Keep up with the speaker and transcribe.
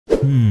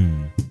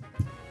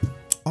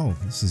Oh,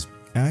 this is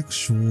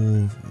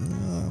actual.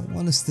 I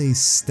want to stay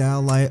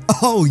style-like.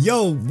 Oh,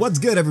 yo, what's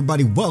good,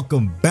 everybody?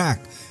 Welcome back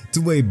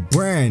to a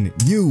brand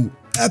new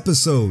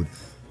episode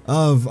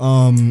of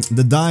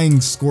the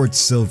Dying Scorched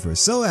Silver.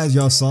 So as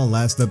y'all saw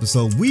last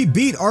episode, we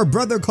beat our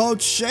brother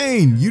called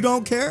Shane. You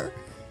don't care?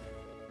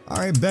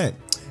 Alright, bet.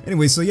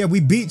 Anyway, so yeah,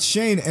 we beat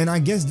Shane, and I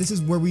guess this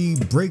is where we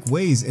break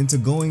ways into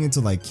going into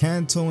like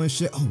Kanto and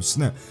shit. Oh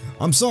snap.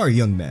 I'm sorry,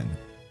 young man.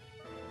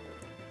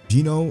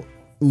 Gino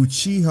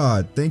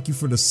Uchiha, thank you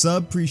for the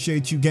sub.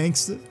 Appreciate you,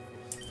 gangster.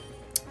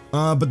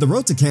 But the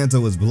road to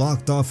Kanto is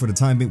blocked off for the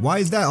time being. Why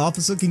is that,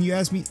 officer? Can you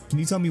ask me? Can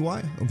you tell me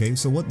why? Okay,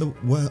 so what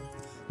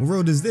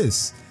road is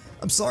this?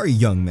 I'm sorry,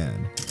 young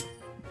man.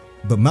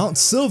 But Mount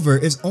Silver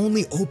is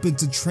only open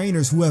to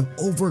trainers who have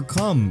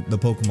overcome the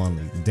Pokemon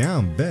League.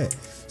 Damn, bet.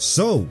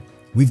 So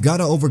we've got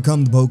to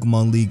overcome the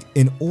Pokemon League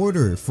in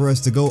order for us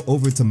to go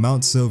over to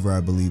Mount Silver,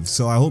 I believe.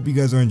 So I hope you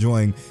guys are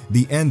enjoying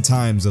the end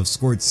times of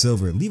Scorched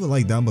Silver. Leave a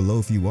like down below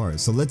if you are.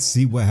 So let's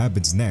see what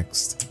happens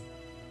next.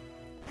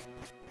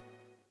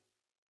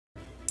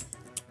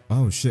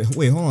 Oh shit,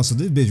 wait, hold on. So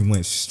this bitch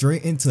went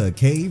straight into a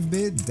cave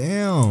bit?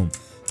 Damn.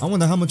 I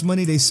wonder how much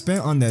money they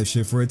spent on that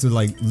shit for it to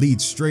like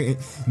lead straight in.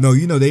 No,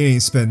 you know they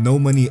ain't spent no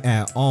money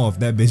at all if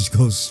that bitch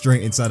goes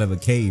straight inside of a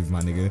cave, my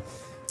nigga.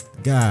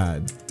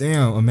 God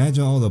damn,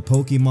 imagine all the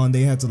Pokemon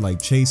they had to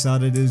like chase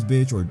out of this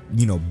bitch, or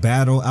you know,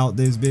 battle out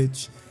this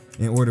bitch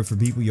in order for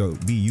people. Yo,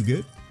 B, you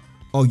good?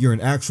 Oh, you're an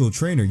actual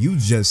trainer.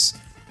 He's just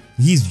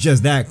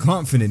that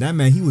confident. That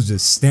man, he was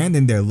just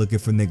standing there looking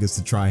for niggas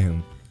to try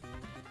him.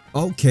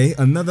 Okay,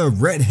 another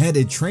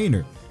red-headed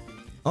trainer.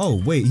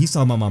 Oh wait, he's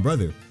talking about my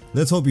brother.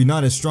 Let's hope you're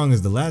not as strong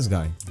as the last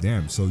guy.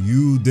 Damn, so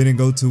you didn't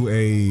go to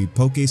a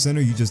Poke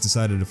Center, you just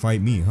decided to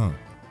fight me, huh?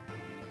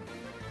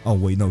 Oh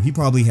wait, no, he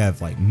probably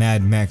have like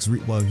Mad Max,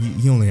 well,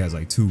 he only has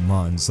like 2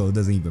 Mons, so it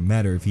doesn't even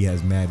matter if he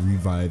has Mad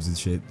Revives and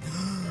shit.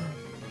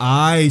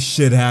 I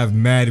should have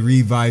Mad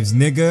Revives,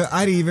 nigga.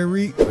 I didn't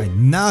even like,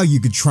 now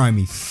you could try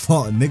me.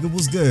 Fuck, nigga,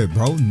 what's good,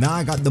 bro? Now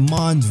I got the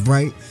Mons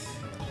right.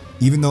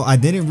 Even though I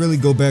didn't really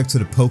go back to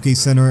the Poke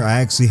Center, I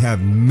actually have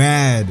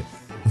Mad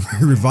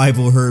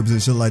revival herbs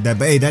and shit like that.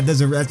 But hey,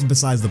 that's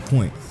besides the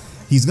point.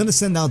 He's gonna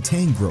send out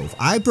Tangrowth.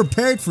 I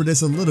prepared for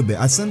this a little bit.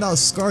 I send out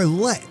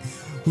Scarlet,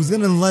 who's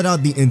gonna let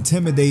out the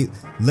Intimidate,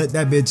 let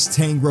that bitch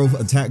Tangrowth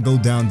attack go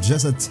down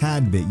just a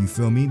tad bit, you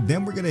feel me?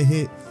 Then we're gonna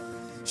hit,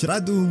 should I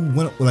do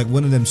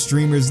one of them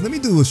streamers? Let me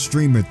do a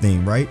streamer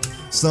thing, right?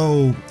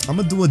 So I'm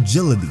gonna do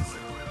agility.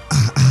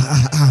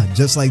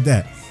 Just like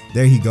that.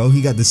 There he go.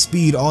 He got the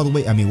speed all the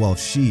way. I mean, well,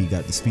 she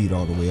got the speed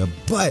all the way up,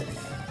 but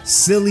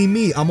silly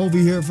me, I'm over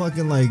here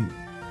fucking like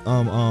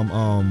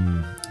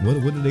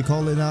what do they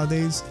call it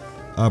nowadays?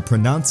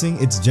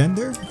 Pronouncing its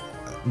gender?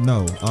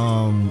 No,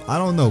 I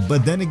don't know.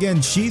 But then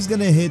again, she's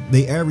gonna hit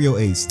the aerial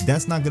ace.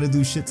 That's not gonna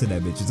do shit to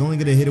that bitch. It's only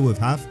gonna hit it with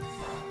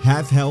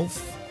half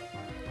health.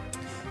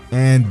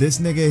 And this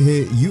nigga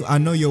hit you. I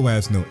know your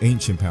ass know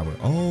ancient power.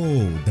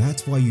 Oh,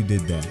 that's why you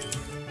did that.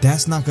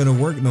 That's not gonna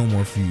work no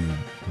more for you,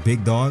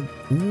 big dog.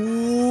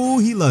 Ooh,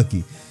 he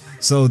lucky.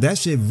 So that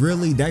shit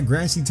really, that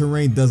grassy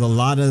terrain does a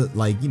lot of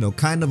like, you know,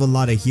 kind of a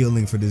lot of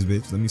healing for this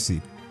bitch. Let me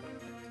see.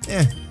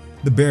 Yeah,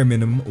 the bare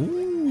minimum.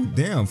 Ooh,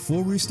 damn,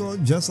 full restore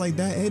just like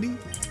that, Eddie.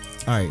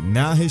 Alright,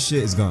 now his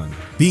shit is gone.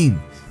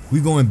 Beam.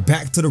 We going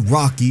back to the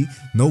rocky.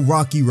 No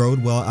rocky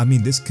road. Well, I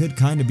mean, this could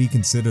kind of be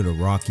considered a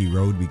rocky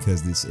road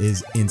because this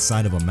is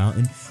inside of a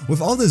mountain. With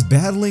all this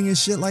battling and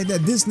shit like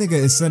that, this nigga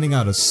is sending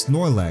out a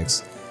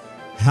Snorlax.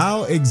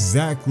 How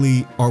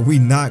exactly are we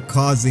not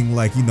causing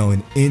like, you know,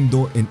 an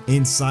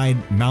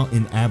inside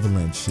mountain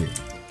avalanche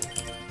shit?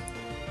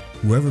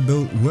 Whoever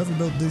built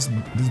this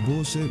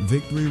bullshit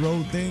Victory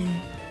Road thing,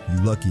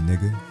 you lucky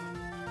nigga.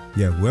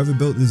 Yeah, whoever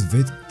built this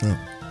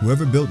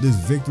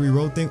Victory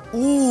Road thing,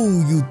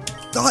 ooh, you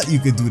thought you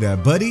could do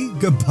that, buddy.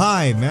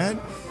 Goodbye,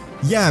 man.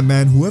 Yeah,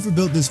 man, whoever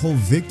built this whole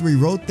Victory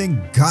Road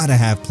thing gotta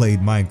have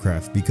played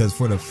Minecraft, because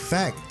for the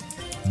fact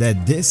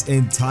that this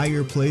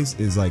entire place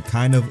is like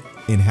kind of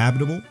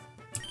inhabitable.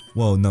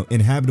 Well, no,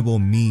 inhabitable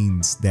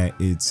means that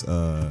it's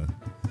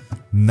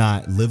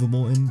not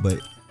livable in, but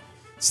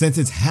since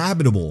it's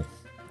habitable,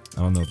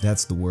 I don't know if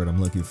that's the word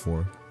I'm looking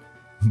for,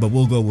 but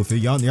we'll go with it.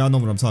 Y'all know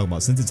what I'm talking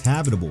about. Since it's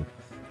habitable,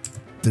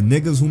 the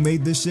niggas who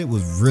made this shit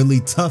was really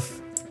tough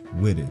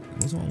with it.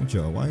 What's wrong with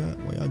y'all? Why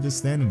y'all just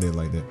standing there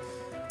like that?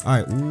 All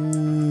right,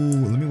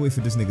 ooh, let me wait for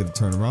this nigga to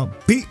turn around.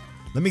 Beat.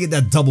 Let me get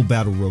that double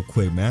battle real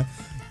quick, man.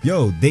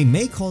 Yo, they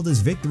may call this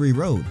Victory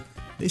Road.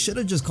 They should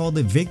have just called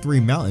it Victory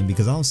Mountain,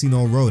 because I don't see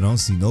no road. I don't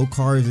see no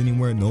cars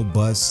anywhere, no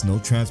bus, no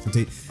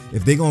transportation.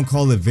 If they gonna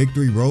call it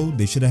Victory Road,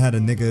 they should have had a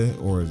nigga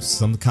or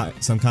some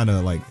kind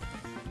of like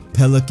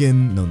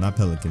Pelican, no, not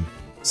Pelican,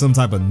 some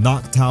type of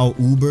Noctowl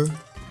Uber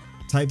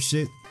type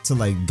shit to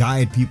like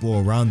guide people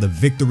around the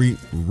Victory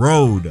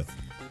Road.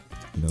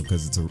 You know,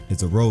 because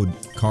it's a road.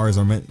 Cars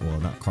are meant, well,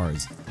 not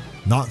cars.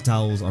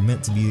 Noctowls are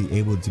meant to be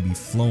able to be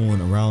flown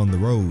around the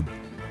road.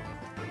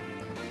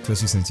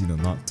 Especially since, you know,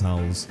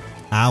 Noctowls,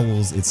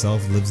 owls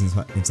itself lives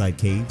inside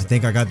caves. I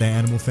think I got that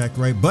animal fact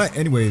right. But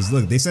anyways,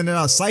 look, they sent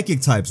out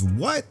psychic types.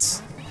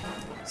 What?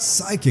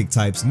 Psychic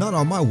types? Not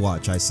on my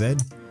watch, I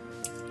said.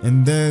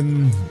 And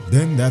then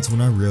that's when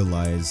I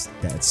realized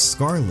that's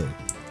Scarlet.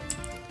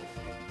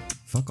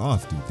 Fuck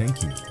off, dude.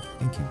 Thank you.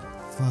 Thank you.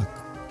 Fuck.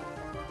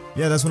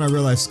 Yeah, that's when I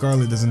realized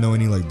Scarlet doesn't know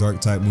any like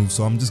dark type moves.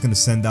 So I'm just gonna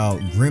send out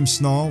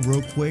Grimmsnarl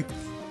real quick.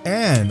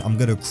 And I'm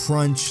gonna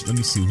crunch. Let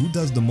me see who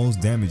does the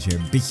most damage here.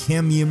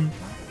 Behemium,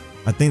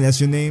 I think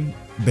that's your name.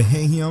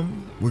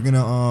 Behemium. We're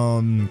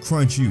gonna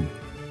crunch you.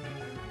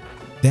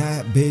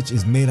 That bitch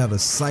is made out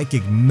of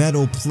psychic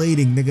metal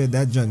plating, nigga.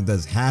 That junk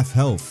does half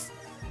health.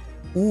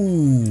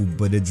 Ooh,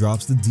 but it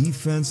drops the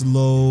defense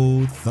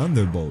low.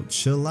 Thunderbolt,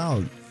 chill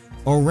out.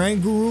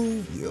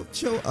 Oranguru, yo,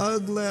 chill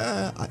ugly.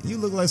 You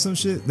look like some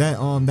shit that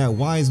that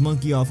wise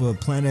monkey off of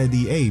Planet of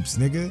the Apes,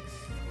 nigga.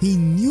 He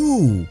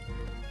knew.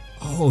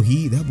 Oh,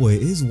 that boy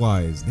is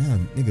wise.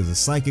 Damn, nigga's a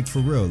psychic for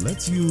real.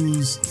 Let's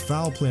use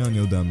foul play on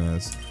your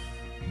dumbass.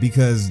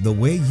 Because the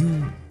way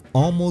you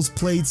almost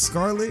played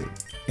Scarlet,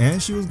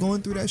 and she was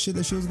going through that shit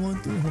that she was going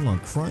through. Hold on,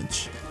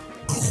 crunch.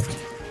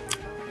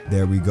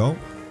 There we go.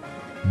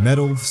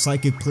 Metal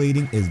psychic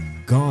plating is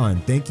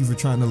gone. Thank you for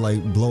trying to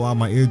like blow out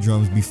my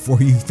eardrums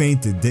before you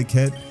fainted,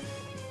 dickhead.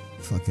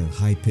 Fucking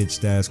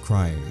high-pitched ass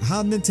crier.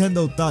 How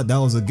Nintendo thought that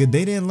was a good...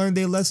 They didn't learn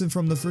their lesson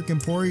from the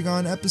freaking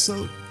Porygon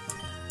episode?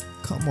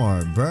 Come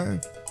on,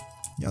 bruh.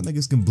 Y'all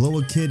niggas can blow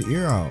a kid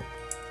ear out.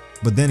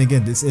 But then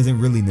again, this isn't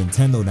really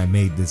Nintendo that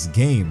made this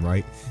game,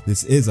 right?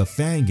 This is a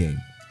fan game.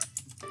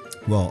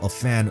 Well, a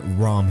fan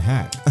ROM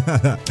hack.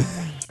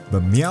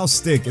 But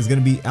Meowstic is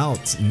gonna be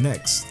out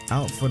next.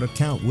 Out for the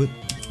count with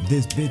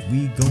this bitch.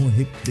 We gonna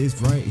hit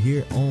this right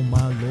here. Oh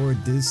my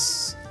lord,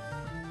 this...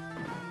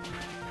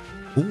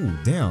 Ooh,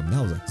 damn,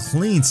 that was a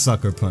clean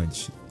sucker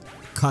punch.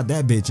 Caught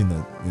that bitch in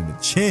the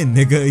chin,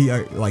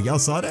 nigga. Like, y'all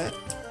saw that?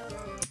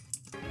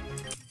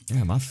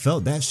 Damn, I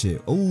felt that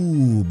shit.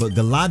 Ooh, but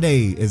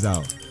Galade is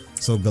out.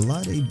 So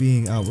Galade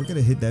being out, we're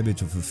gonna hit that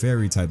bitch with a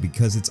fairy type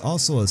because it's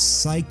also a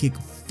psychic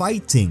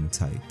fighting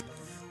type.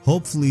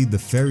 Hopefully the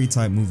fairy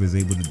type move is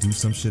able to do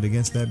some shit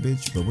against that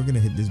bitch, but we're gonna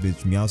hit this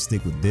bitch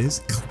Meowstic with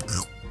this.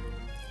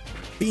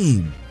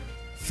 Beam.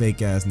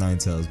 Fake ass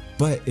Ninetales.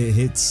 But it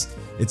hits,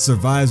 it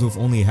survives with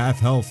only half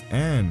health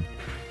and...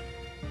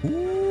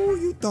 Ooh,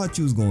 you thought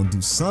you was gonna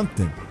do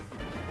something.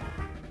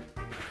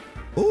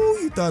 Ooh,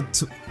 you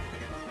thought...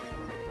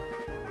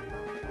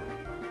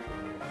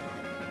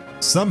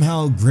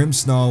 Somehow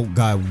Grimmsnarl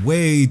got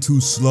way too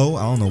slow.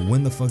 I don't know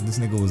when the fuck this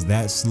nigga was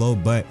that slow,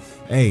 but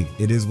hey,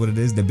 it is what it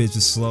is. That bitch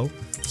is slow.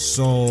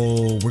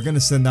 So we're gonna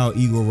send out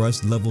Eagle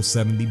Rush level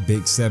 70,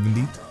 big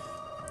 70,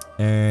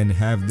 and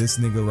have this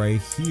nigga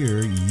right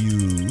here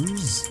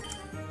use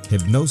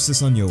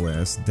Hypnosis on your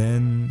ass,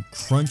 then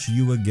crunch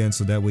you again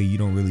so that way you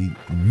don't really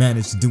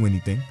manage to do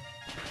anything.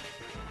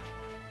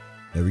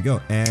 There we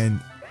go, and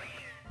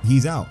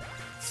he's out.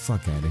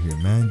 Fuck out of here,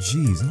 man.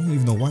 Jeez, I don't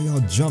even know why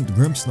y'all jumped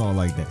Grimmsnarl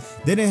like that.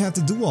 They didn't have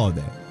to do all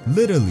that.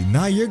 Literally,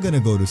 now you're gonna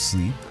go to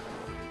sleep.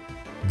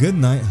 Good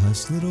night,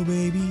 hush little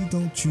baby,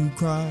 don't you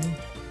cry.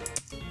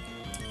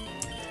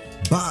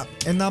 Bop,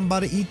 and I'm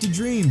about to eat your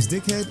dreams,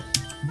 dickhead.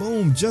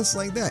 Boom, just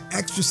like that.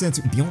 Extra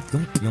sensory. Damn,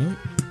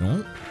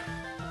 I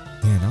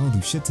don't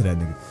do shit to that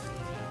nigga.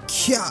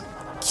 Kya,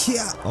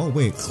 kya. Oh,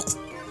 wait.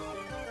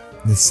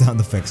 The sound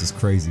effects is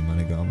crazy, my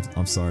nigga.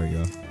 I'm sorry,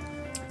 y'all.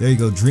 There you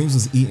go. Dreams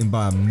was eaten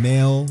by a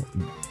male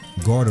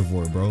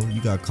Gardevoir, bro.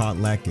 You got caught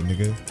lacking,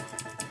 nigga.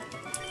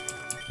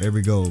 There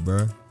we go,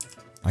 bro.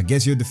 I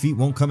guess your defeat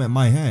won't come at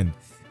my hand.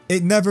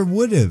 It never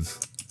would have.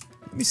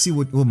 Let me see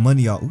what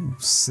money y'all. Ooh,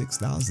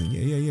 6,000.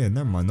 Yeah.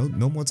 Never mind.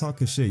 No more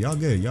talking shit. Y'all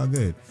good. Y'all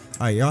good.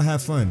 All right, y'all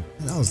have fun.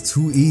 That was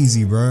too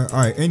easy, bro. All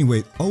right.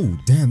 Anyway. Oh,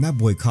 damn. That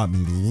boy caught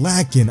me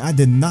lacking. I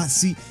did not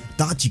see.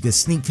 Thought you could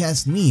sneak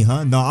past me,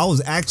 huh? No, I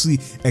was actually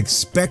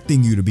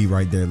expecting you to be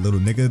right there, little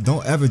nigga.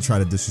 Don't ever try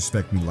to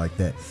disrespect me like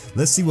that.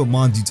 Let's see what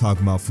mons you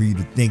talking about for you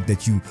to think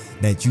that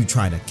you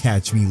try to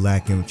catch me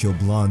lacking with your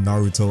blonde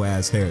Naruto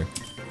ass hair.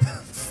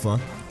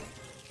 Fuck.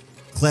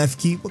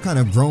 Klefki? What kind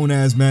of grown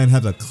ass man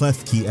has a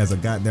Klefki as a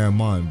goddamn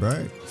mon,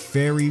 bro?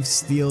 Fairy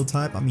steel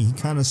type? I mean, he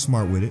kind of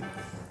smart with it.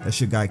 That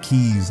shit got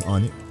keys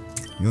on it.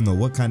 You don't know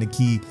what kind of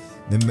key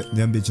them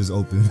bitches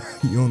open.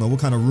 You don't know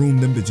what kind of room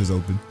them bitches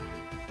open.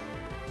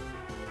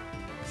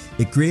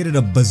 It created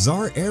a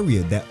bizarre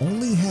area that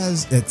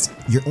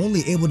you're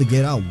only able to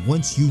get out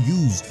once you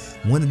use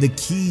one of the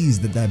keys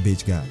that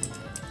bitch got.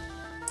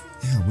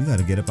 Damn, we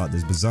gotta get up out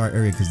this bizarre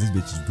area because this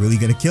bitch is really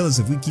gonna kill us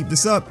if we keep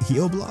this up.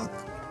 Heal block?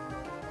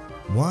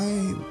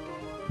 Why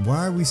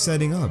are we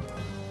setting up?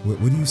 What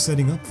are you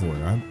setting up for?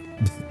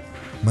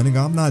 My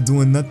nigga, I'm not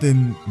doing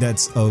nothing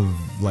that's of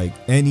like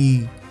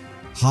any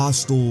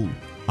hostile,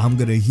 I'm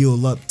gonna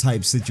heal up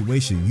type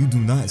situation. You do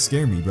not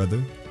scare me,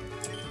 brother.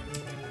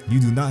 You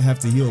do not have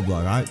to heal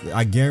block.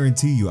 I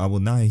guarantee you I will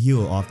not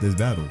heal off this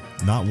battle.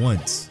 Not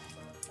once.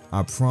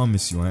 I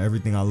promise you on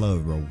everything I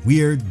love, bro.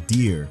 Weird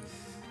deer.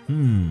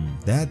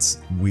 That's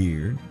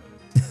weird.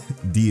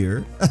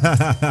 Deer.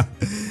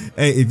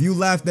 Hey, if you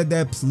laughed at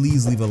that,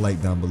 please leave a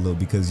like down below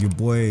because your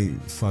boy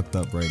fucked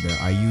up right there.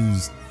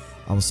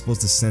 I was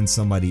supposed to send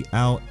somebody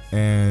out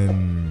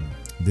and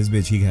this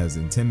bitch, he has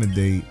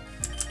intimidate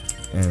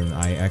and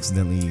I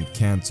accidentally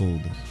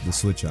canceled the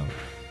switch out.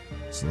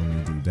 So let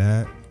me do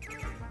that.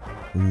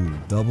 Ooh,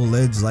 double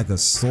edge like a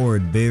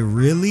sword, babe.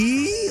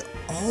 Really?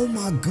 Oh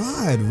my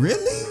god,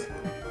 really?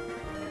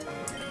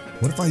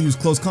 What if I use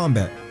close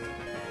combat?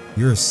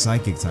 You're a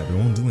psychic type, it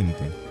won't do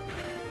anything.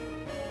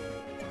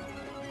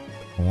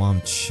 Oh,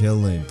 I'm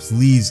chilling.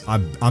 Please,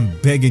 I'm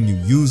begging you,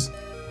 use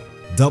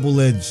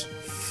double edge.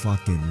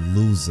 Fucking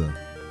loser.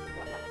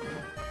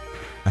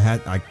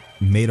 I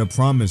made a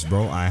promise,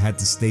 bro. I had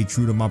to stay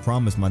true to my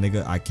promise, my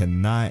nigga. I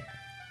cannot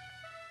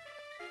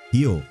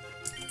heal.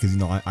 Because, you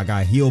know, I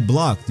got heal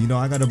blocked. You know,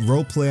 I got to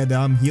roleplay that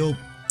I'm heal.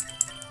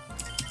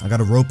 I got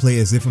to roleplay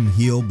as if I'm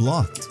heal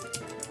blocked.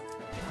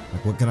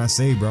 Like, what can I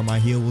say, bro? My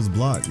heal was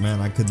blocked, man.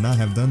 I could not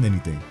have done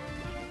anything.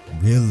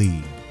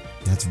 Really?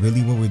 That's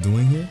really what we're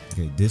doing here?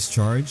 Okay,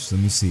 discharge.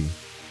 Let me see.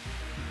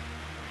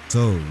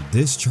 So,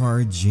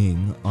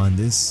 discharging on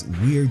this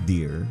weird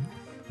deer,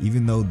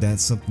 even though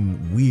that's something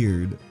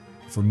weird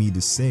for me to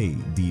say,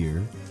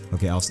 deer.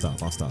 Okay, I'll stop.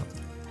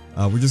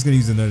 We're just gonna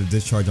use another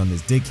discharge on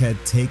this dickhead.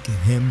 Take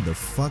him the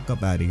fuck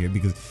up out of here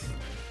because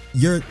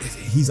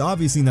he's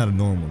obviously not a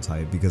normal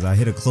type because I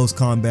hit a close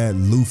combat,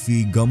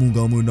 Luffy,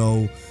 Gomu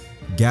no,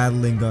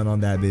 Gatling gun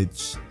on that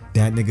bitch.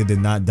 That nigga did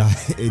not die.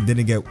 It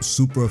didn't get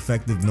super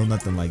effective, no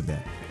nothing like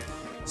that.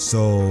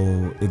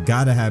 So, it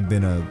gotta have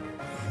been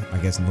I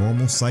guess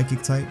normal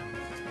psychic type.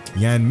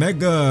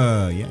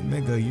 Yanmega,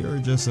 you're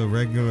just a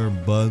regular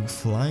bug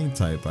flying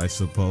type, I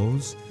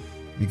suppose.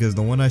 Because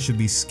the one I should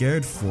be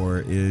scared for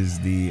is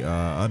the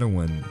other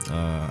one.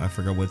 I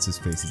forgot what's his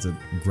face. It's a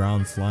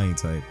ground flying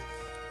type.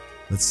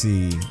 Let's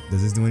see.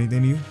 Does this do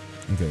anything to you?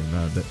 Okay,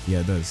 no, yeah,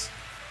 it does.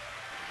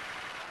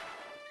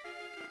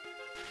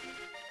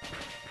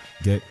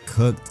 Get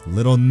cooked,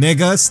 little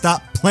nigga.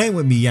 Stop playing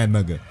with me,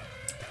 Yanmega.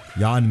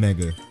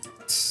 Yanmega.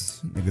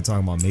 Nigga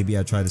talking about maybe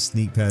I tried to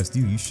sneak past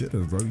you. You should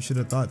have, bro. You should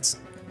have thought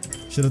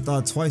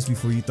twice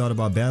before you thought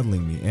about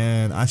battling me.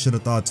 And I should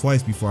have thought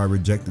twice before I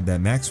rejected that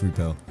max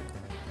repel.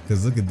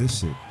 Cause look at this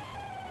shit.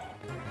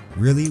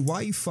 Really? Why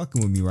are you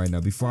fucking with me right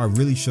now? Before I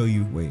really show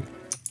you. Wait.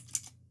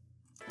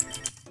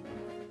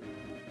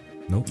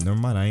 Nope, never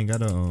mind. I ain't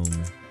gotta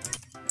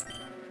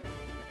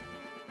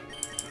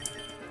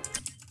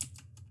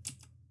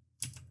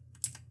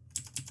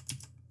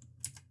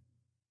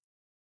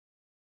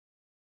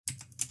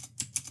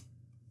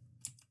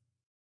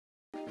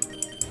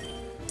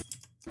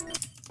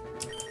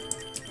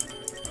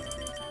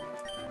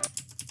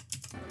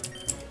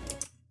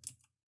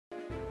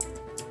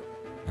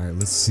Alright,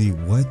 let's see.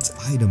 What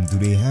item do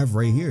they have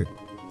right here?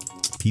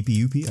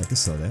 PPUP? I can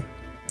sell that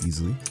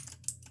easily.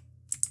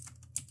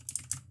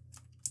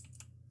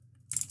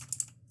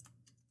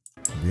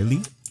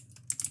 Really?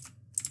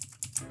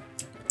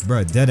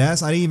 Bruh,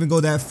 deadass, I didn't even go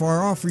that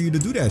far off for you to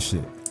do that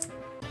shit.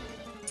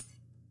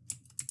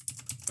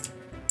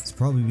 It's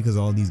probably because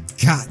of all these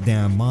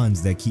goddamn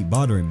mons that keep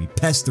bothering me,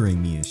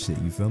 pestering me and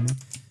shit, you feel me?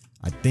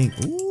 I think,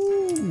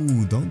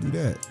 ooh, don't do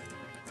that.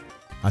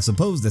 I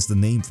suppose that's the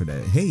name for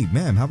that. Hey,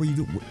 ma'am, how are you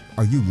doing?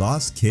 Are you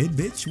lost, kid,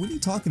 bitch? What are you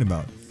talking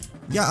about?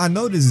 Yeah, I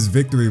know this is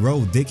Victory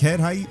Road, dickhead.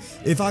 How you?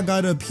 If I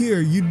got up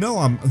here, you know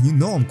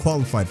I'm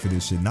qualified for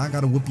this shit. Now I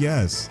gotta whoop your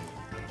ass.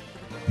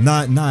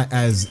 Not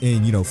as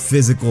in, you know,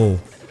 physical,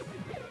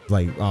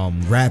 like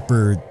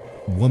rapper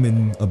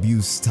woman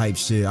abuse type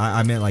shit.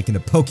 I meant like in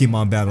a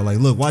Pokemon battle. Like,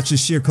 look, watch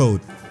this sheer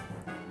code.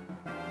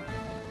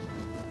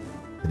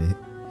 Did it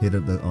hit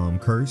up the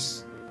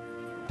curse?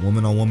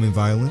 Woman on woman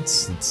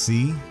violence. Let's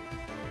see.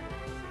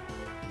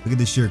 Look at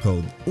this sheer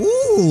code.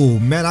 Ooh,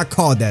 man, I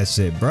called that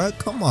shit, bruh.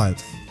 Come on.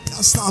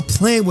 Stop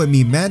playing with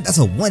me, man. That's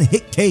a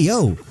one-hit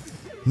KO.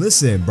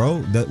 Listen,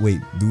 bro.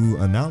 Wait,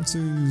 would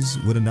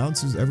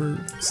announcers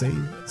ever say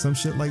some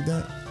shit like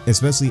that?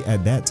 Especially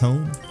at that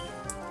tone?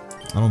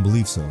 I don't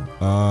believe so.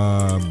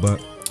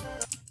 But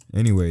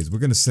anyways, we're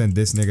gonna send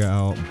this nigga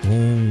out.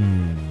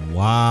 Boom.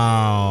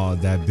 Wow,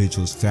 that bitch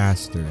was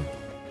faster.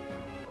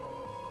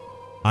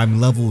 I'm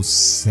level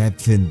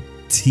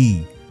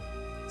 70.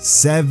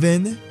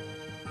 7T.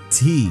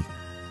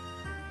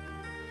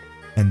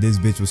 And this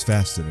bitch was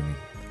faster than me.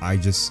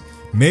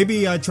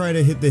 Maybe I try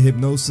to hit the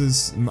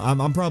hypnosis.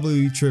 I'm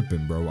probably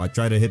tripping, bro. I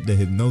tried to hit the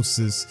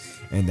hypnosis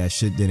and that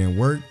shit didn't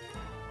work.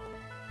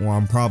 Or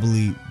I'm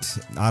probably,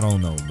 I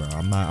don't know, bro.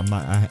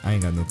 I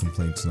ain't got no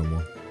complaints no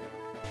more.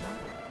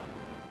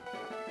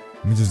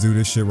 Let me just do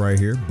this shit right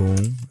here.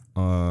 Boom.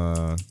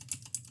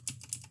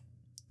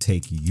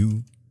 Take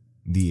you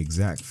the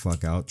exact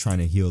fuck out. Trying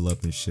to heal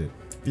up and shit.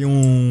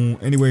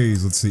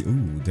 Anyways, let's see.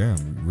 Ooh,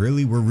 damn.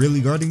 Really? We're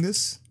really guarding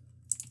this?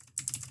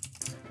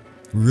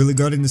 We're really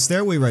guarding the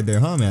stairway right there,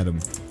 huh,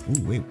 madam?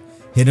 Ooh, wait.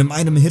 Hit him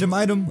item, hit him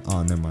item.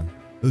 Oh, never mind.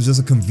 It was just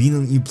a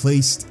conveniently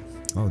placed.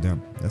 Oh, damn.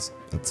 That's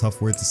a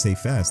tough word to say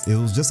fast. It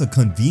was just a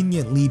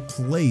conveniently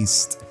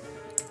placed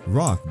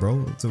rock,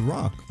 bro. It's a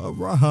rock. A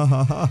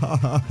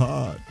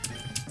rock.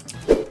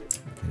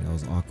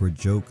 That was awkward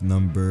joke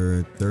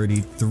number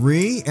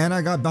 33. And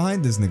I got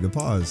behind this nigga.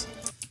 Pause.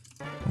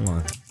 Hold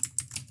on.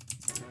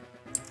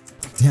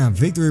 Damn,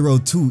 Victory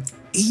Road 2.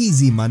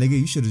 Easy, my nigga.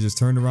 You should have just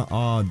turned around.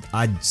 Oh,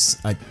 I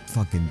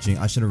fucking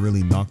jinx. I should have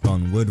really knocked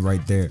on wood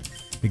right there.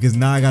 Because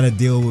now I gotta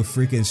deal with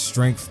freaking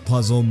strength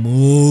puzzle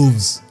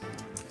moves.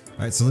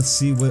 Alright, so let's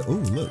see what. Oh,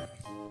 look.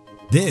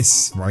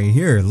 This right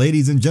here,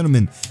 ladies and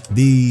gentlemen.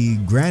 The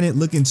granite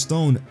looking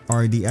stone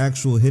are the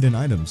actual hidden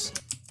items.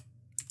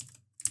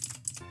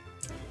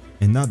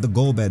 And not the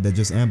Golbat that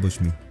just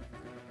ambushed me.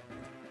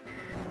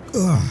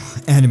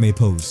 Ugh, anime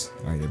pose.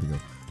 Alright, there we go.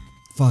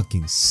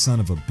 Fucking son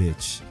of a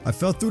bitch. I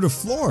fell through the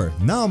floor.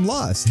 Now I'm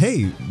lost.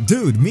 Hey,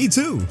 dude, me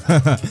too.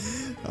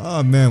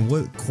 Oh man,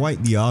 what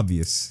quite the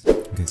obvious.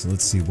 Okay, so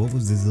let's see. What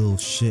was this little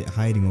shit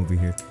hiding over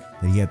here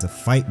that he had to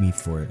fight me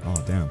for it?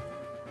 Oh, damn.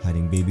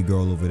 Hiding baby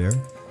girl over there.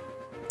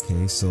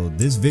 Okay, so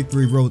this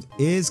Victory Road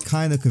is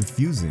kind of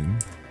confusing.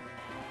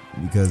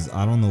 Because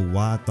I don't know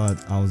why I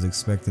thought I was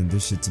expecting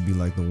this shit to be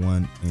like the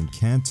one in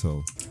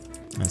Kanto.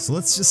 Alright, so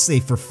let's just say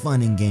for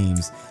fun and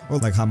games, or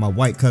like how my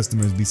white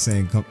customers be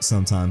saying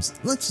sometimes,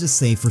 let's just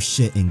say for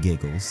shit and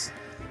giggles.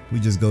 We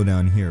just go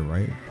down here,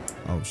 right?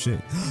 Oh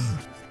shit.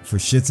 For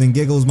shits and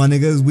giggles, my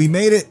niggas, we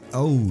made it.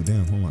 Oh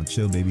damn, hold on,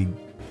 chill baby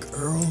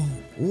girl.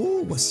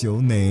 Ooh, what's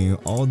your name?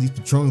 All these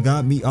patrons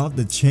got me off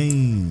the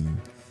chain.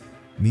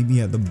 Meet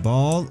me at the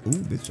ball.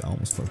 Ooh, bitch, I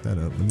almost fucked that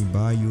up. Let me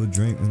buy you a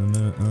drink.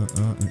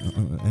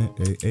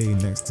 Hey,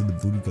 next to the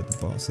booty, cut the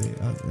ball. Say, hit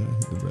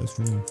the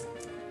restroom.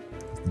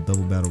 The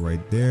double battle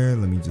right there.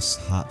 Let me just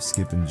hop,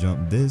 skip, and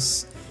jump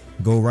this.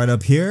 Go right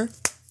up here.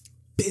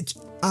 Bitch,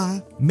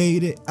 I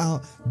made it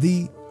out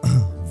the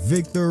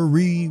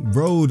Victory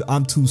Road.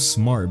 I'm too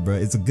smart, bro.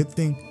 It's a good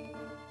thing.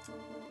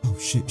 Oh,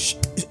 shit.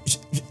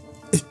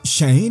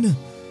 Shane?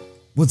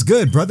 What's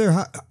good, brother?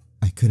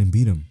 I couldn't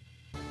beat him.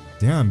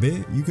 Damn,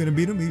 bitch. You couldn't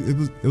beat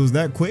him? It was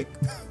that quick?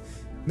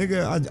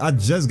 Nigga, I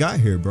just got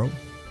here, bro.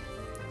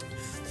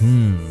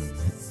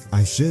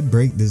 I should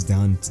break this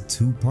down into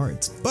 2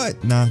 parts,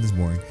 but nah, this is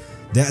boring.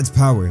 Dad's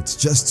power, it's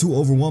just too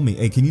overwhelming.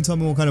 Hey, can you tell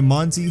me what kind of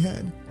Monty he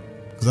had?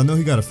 Because I know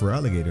he got a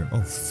Feraligatr.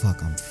 Oh,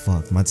 fuck, I'm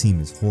fucked. My team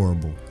is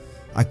horrible.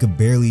 I could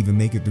barely even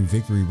make it through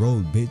Victory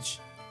Road, bitch.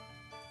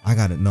 I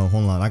gotta, no,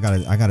 hold on. I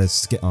gotta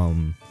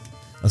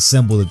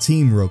assemble the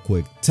team real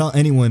quick. Tell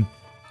anyone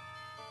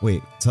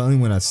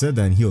I said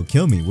that and he'll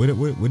kill me.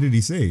 What did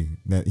he say?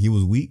 That he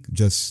was weak?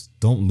 Just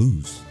don't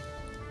lose.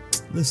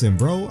 Listen,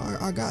 bro,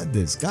 I got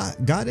this.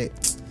 Got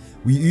it?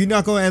 You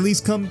not gonna at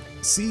least come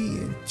see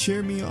and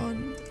cheer me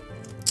on?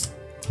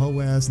 Hoe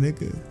ass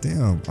nigga.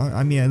 Damn.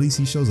 I mean, at least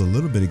he shows a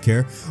little bit of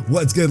care.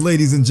 What's good,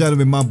 ladies and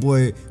gentlemen? My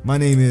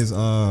name is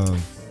I'm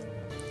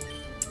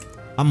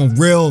a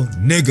real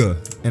nigga,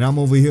 and I'm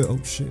over here. Oh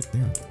shit,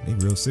 damn, they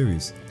real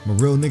serious. I'm a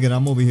real nigga, and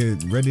I'm over here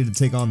ready to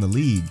take on the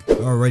league.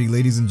 Alrighty,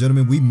 ladies and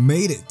gentlemen, we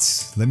made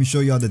it. Let me show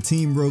y'all the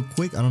team real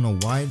quick. I don't know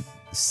why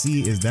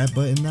C is that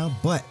button now,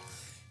 but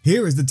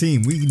here is the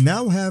team. We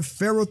now have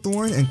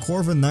Ferrothorn and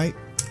Corviknight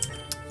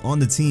on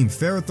the team.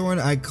 Ferrothorn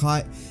I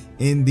caught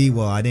in the,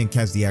 well, I didn't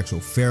catch the actual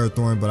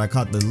Ferrothorn, but I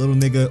caught the little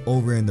nigga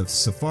over in the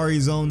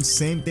Safari Zone.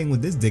 Same thing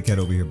with this dickhead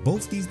over here.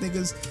 Both these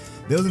niggas,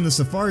 they was in the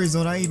Safari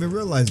Zone. I didn't even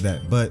realized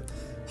that, but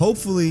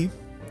hopefully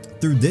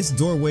through this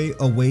doorway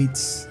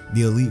awaits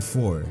the Elite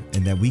Four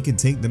and that we can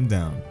take them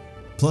down.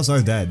 Plus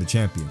our dad, the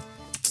champion.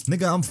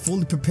 Nigga, I'm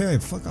fully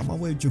prepared. Fuck out my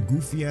way with your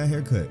goofy ass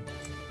haircut.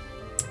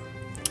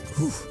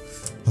 Whew.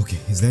 Okay,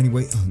 is there any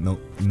way? Oh, no,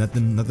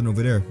 nothing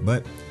over there.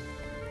 But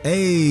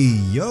hey,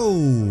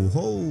 yo,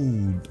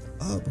 hold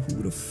up.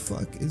 Who the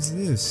fuck is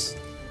this?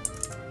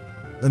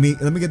 Let me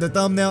get the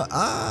thumbnail.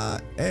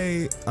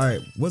 Hey, all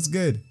right, what's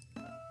good?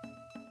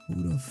 Who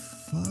the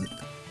fuck?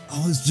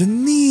 Oh, it's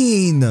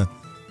Janine.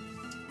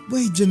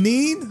 Wait,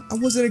 Janine? I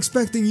wasn't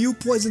expecting you,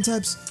 poison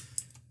types.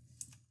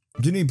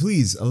 Janine,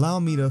 please allow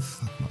me to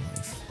fuck my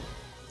life.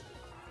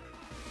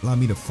 Allow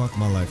me to fuck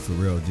my life for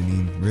real,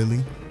 Janine.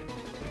 Really?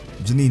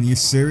 Janine, you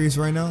serious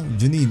right now?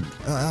 Janine,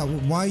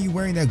 why are you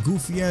wearing that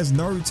goofy ass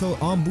Naruto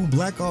Anbu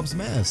Black Ops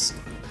mask?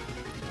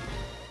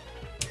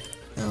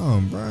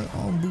 Damn, bro.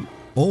 Anbu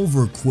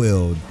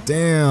overquill.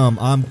 Damn,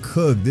 I'm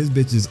cooked. This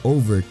bitch is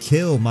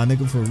overkill, my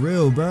nigga, for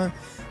real, bro.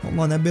 Hold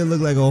on, that bitch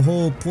look like a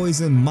whole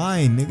poison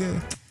mine,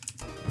 nigga.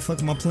 The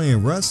fuck am I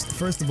playing, Rust?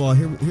 First of all,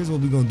 here's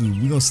what we gonna do.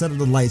 We gonna set up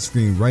the light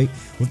screen, right?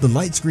 With the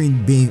light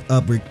screen being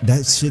up,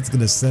 that shit's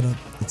gonna set up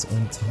its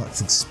own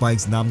toxic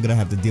spikes. Now I'm gonna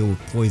have to deal with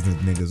poison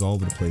niggas all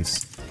over the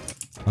place.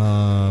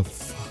 Fuck.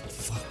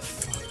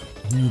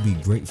 Who would be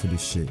great for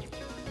this shit?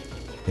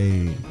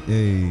 Hey.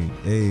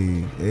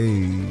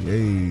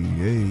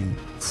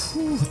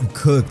 Whew, I'm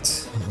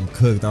cooked.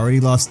 I already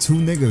lost 2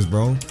 niggas,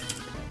 bro.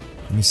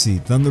 Let me see.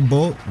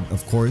 Thunderbolt,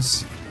 of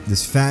course.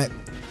 This fat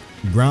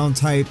ground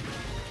type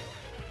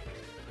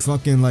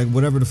fucking like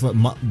whatever the fuck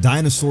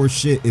dinosaur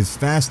shit is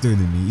faster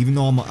than me. Even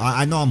though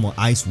I know I'm an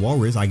ice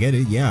walrus. I get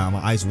it. Yeah, I'm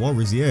an ice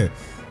walrus. Yeah,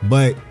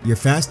 but you're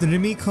faster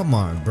than me. Come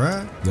on,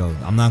 bruh. Yo,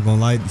 I'm not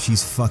gonna lie.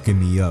 She's fucking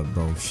me up,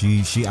 bro. I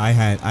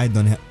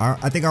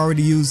think I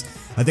already used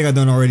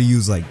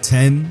like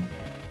 10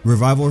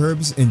 revival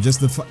herbs in just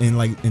the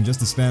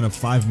span of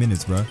 5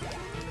 minutes, bro.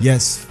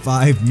 Yes,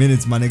 5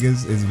 minutes, my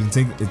niggas.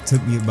 It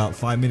took me about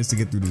 5 minutes to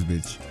get through this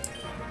bitch.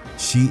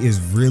 She is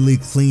really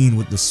clean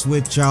with the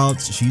switch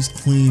outs. She's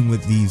clean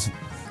with these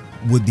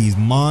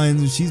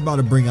mines. She's about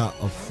to bring out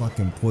a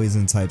fucking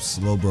poison type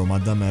Slowbro. My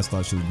dumbass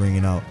thought she was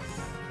bringing out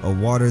a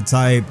water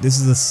type.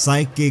 This is a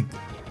psychic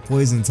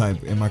poison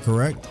type. Am I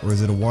correct? Or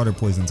is it a water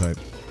poison type?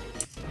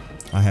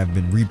 I have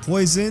been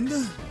repoisoned.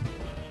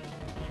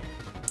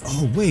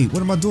 Oh wait,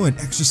 what am I doing?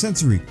 Extra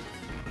sensory.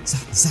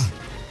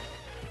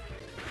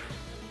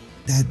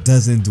 That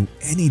doesn't do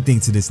anything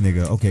to this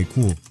nigga. Okay,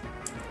 cool.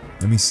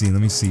 Let me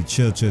see.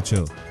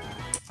 Chill.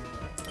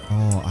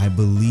 Oh, I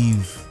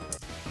believe.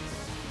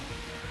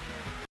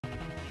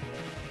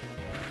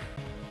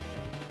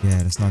 Yeah,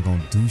 that's not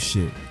gonna do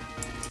shit.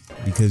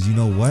 Because you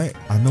know what?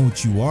 I know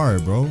what you are,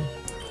 bro.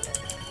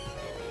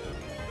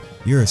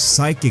 You're a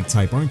psychic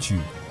type, aren't you?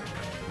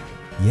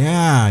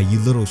 Yeah, you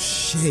little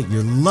shit.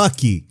 You're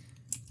lucky.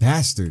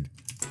 Bastard.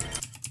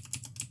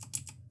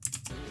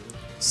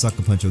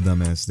 Sucker punch your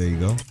dumb ass. There you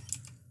go.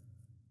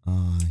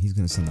 He's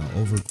gonna send out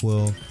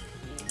Overquill.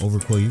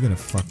 Overquill, you're gonna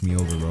fuck me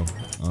over, bro.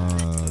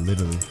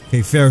 Literally. Hey,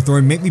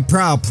 Ferrothorn, make me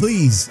proud,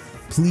 please.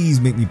 Please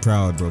make me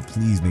proud, bro.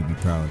 Please make me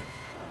proud.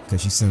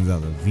 Because she sends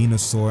out a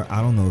Venusaur.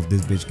 I don't know if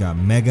this bitch got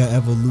Mega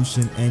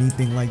Evolution,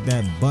 anything like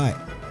that, but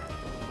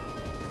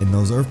it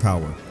knows Earth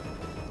Power.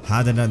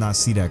 How did I not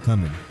see that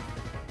coming?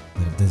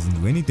 But it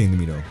doesn't do anything to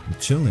me, though. I'm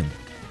chilling.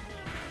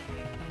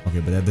 Okay,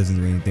 but that doesn't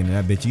do anything to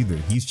that bitch either.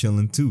 He's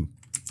chilling, too.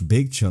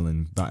 Big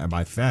chilling,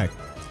 by fact.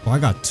 Oh, I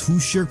got 2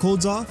 sheer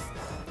codes off?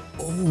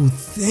 Oh,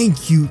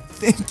 thank you,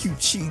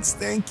 Cheats.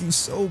 Thank you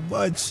so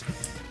much.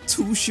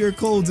 2 sheer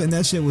codes, and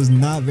that shit was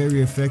not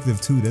very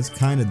effective too. That's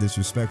kind of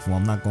disrespectful,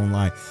 I'm not gonna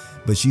lie.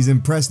 But she's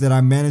impressed that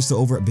I managed to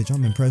bitch,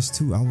 I'm impressed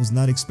too. I was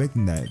not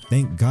expecting that.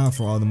 Thank God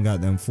for all them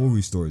goddamn full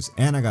restores.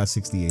 And I got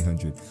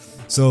 6,800.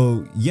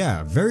 So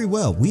yeah, very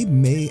well. We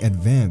may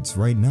advance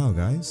right now,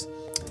 guys.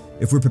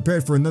 If we're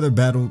prepared for another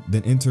battle,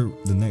 then enter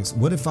the next.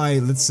 What if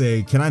let's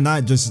say, can I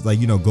not just like,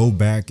 you know, go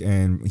back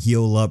and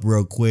heal up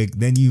real quick?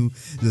 Then you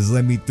just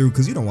let me through,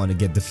 because you don't want to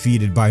get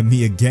defeated by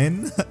me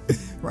again,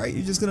 right?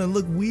 You're just gonna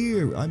look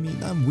weird. I mean,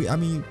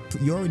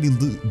 you already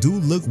do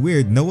look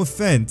weird. No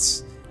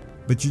offense,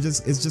 but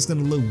it's just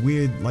gonna look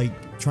weird,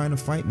 like trying to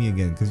fight me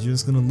again, because you're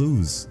just gonna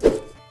lose.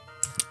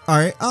 All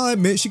right, I'll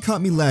admit she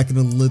caught me lacking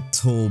a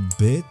little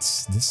bit.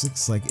 This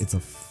looks like it's a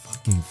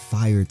fucking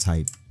fire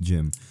type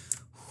gym.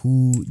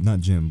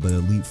 Not Jim, but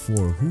Elite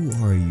Four. Who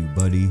are you,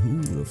 buddy?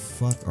 Who the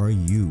fuck are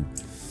you?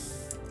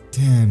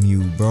 Damn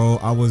you, bro.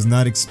 I was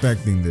not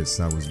expecting this.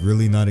 I was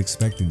really not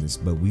expecting this,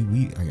 but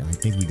I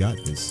think we got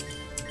this.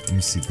 Let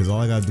me see, because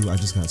all I gotta do, I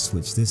just gotta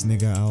switch this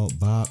nigga out,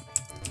 bop.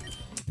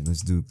 And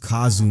let's do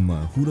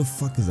Kazuma. Who the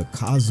fuck is a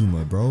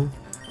Kazuma, bro?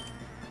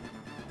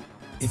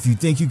 If you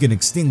think you can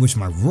extinguish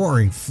my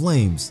roaring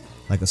flames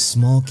like a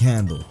small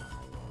candle,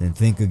 then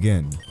think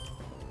again.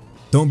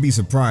 Don't be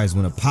surprised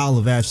when a pile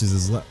of ashes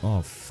is left.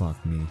 Oh,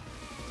 fuck me.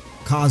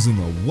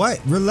 Kazuma, what?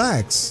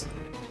 Relax.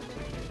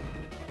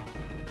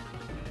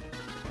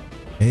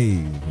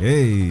 Hey.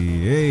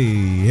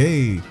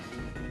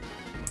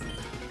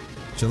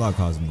 Chill out,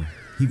 Kazuma.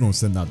 He gonna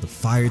send out the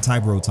fire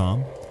type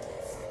Rotom.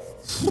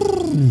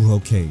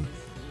 Okay.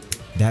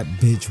 That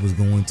bitch was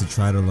going to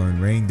try to learn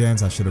Rain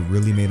Dance. I should have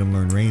really made him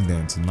learn Rain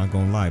Dance. I'm not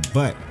gonna lie.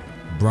 But,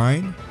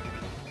 Brian,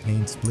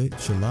 Pain Split,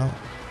 chill out.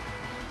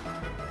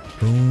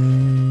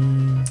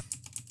 Boom.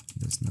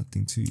 There's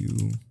nothing to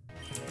you.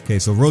 Okay,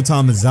 so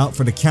Rotom is out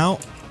for the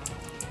count.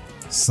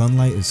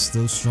 Sunlight is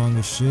still strong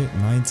as shit.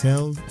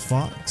 Ninetale,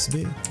 Fox,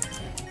 bitch.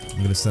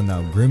 I'm gonna send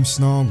out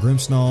Grimmsnarl.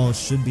 Grimmsnarl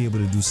should be able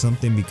to do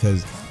something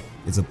because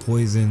it's a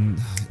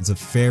poison. It's a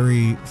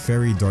fairy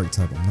dark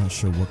type. I'm not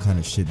sure what kind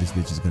of shit this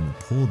bitch is gonna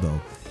pull though.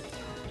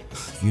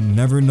 You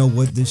never know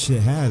what this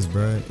shit has,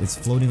 bruh. It's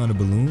floating on a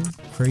balloon.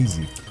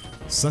 Crazy.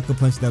 Sucker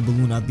punch that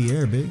balloon out the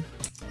air, big.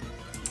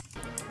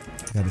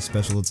 Got a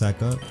special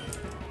attack up.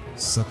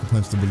 Sucker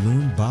punch the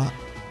balloon. Bop.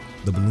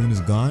 The balloon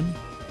is gone.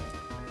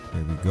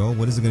 There we go.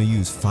 What is it going to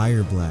use?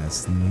 Fire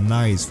Blast.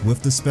 Nice.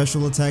 With the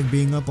special attack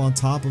being up on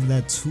top of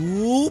that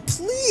tool.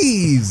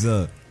 Please.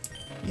 At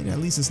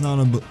least it's not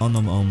on the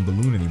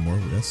balloon anymore.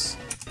 But that's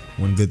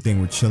one good thing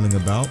we're chilling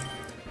about.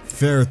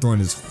 Ferrothorn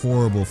is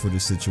horrible for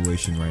this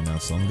situation right now.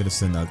 So I'm going to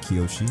send out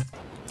Kiyoshi.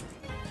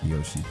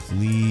 Kiyoshi,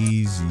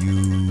 please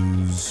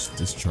use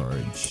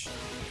Discharge.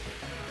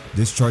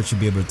 Discharge should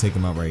be able to take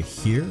him out right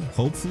here,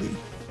 hopefully.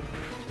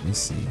 Let me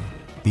see.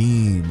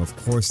 Beam, of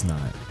course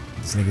not.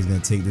 This nigga's gonna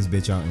take this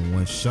bitch out in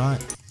one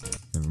shot.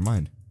 Never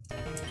mind. There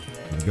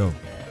we go.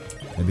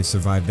 That bitch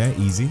survived that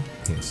easy.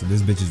 Okay, so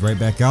this bitch is right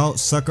back out.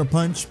 Sucker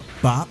punch,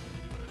 bop.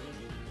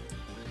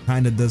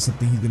 Kinda does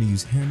something. He's gonna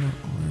use hammer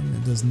on.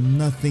 It does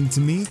nothing to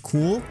me.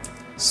 Cool.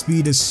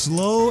 Speed is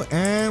slow,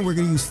 and we're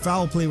gonna use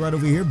foul play right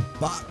over here.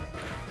 Bop.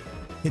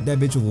 Hit that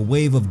bitch with a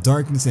wave of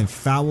darkness and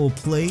foul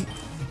play.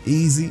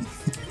 Easy.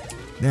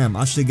 Damn,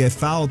 I should get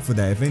fouled for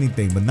that if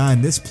anything, but not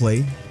in this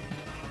play.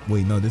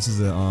 Wait, no, this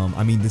is a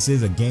this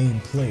is a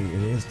gameplay.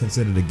 It is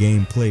considered a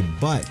gameplay,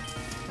 but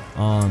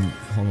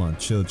Hold on,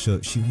 chill.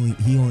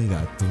 He only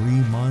got 3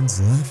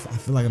 months left. I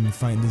feel like I've been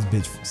fighting this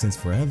bitch since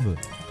forever.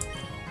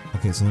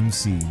 Okay, so let me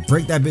see.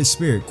 Break that bitch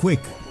spirit, quick.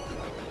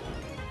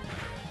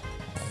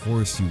 Of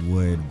course you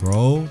would,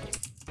 bro.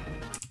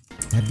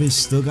 That bitch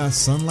still got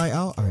sunlight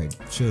out? Alright,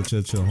 chill.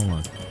 Hold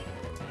on.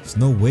 There's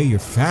no way you're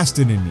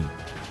faster than me.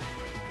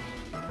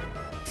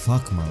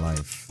 Fuck my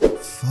life.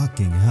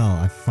 Fucking hell.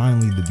 I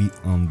finally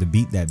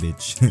beat that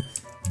bitch.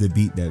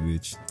 Beat that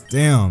bitch.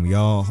 Damn,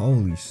 y'all.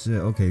 Holy shit.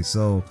 Okay,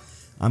 so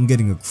I'm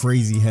getting a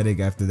crazy headache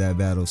after that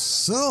battle.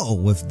 So,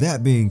 with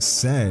that being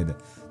said,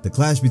 the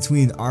clash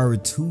between our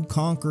 2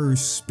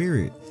 conquerors'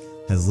 spirit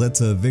has led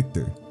to a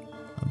victor.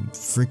 I'm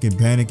freaking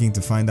panicking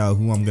to find out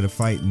who I'm gonna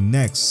fight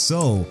next.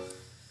 So,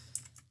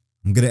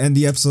 I'm gonna end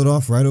the episode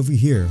off right over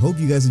here. Hope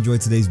you guys enjoyed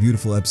today's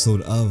beautiful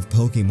episode of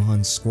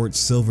Pokemon Scorched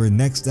Silver.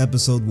 Next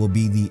episode will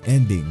be the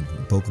ending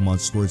of Pokemon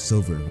Scorched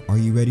Silver. Are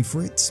you ready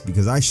for it?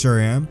 Because I sure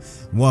am.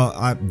 Well,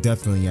 I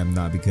definitely am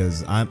not,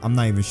 because I'm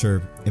not even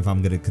sure if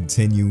I'm gonna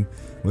continue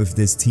with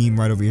this team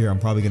right over here. I'm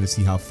probably gonna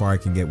see how far I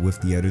can get with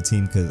the other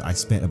team, because I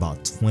spent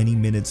about 20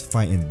 minutes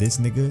fighting this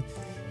nigga.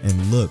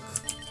 And look,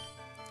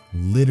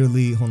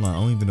 literally, hold on, I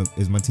don't even know,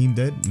 is my team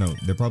dead? No,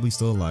 they're probably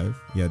still alive.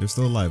 Yeah, they're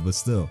still alive, but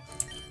still.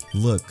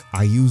 Look,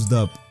 I used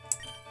up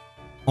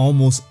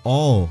almost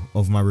all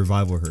of my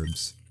revival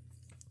herbs.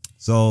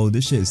 So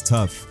this shit is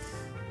tough.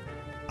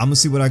 I'm gonna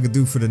see what I could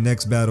do for the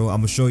next battle. I'm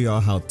gonna show y'all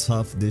how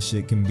tough this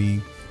shit can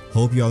be.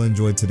 Hope y'all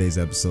enjoyed today's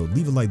episode.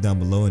 Leave a like down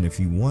below, and if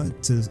you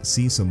want to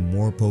see some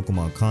more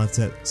Pokemon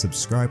content,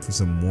 subscribe for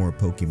some more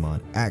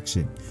Pokemon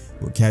action.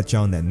 We'll catch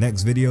y'all in that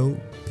next video.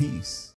 Peace.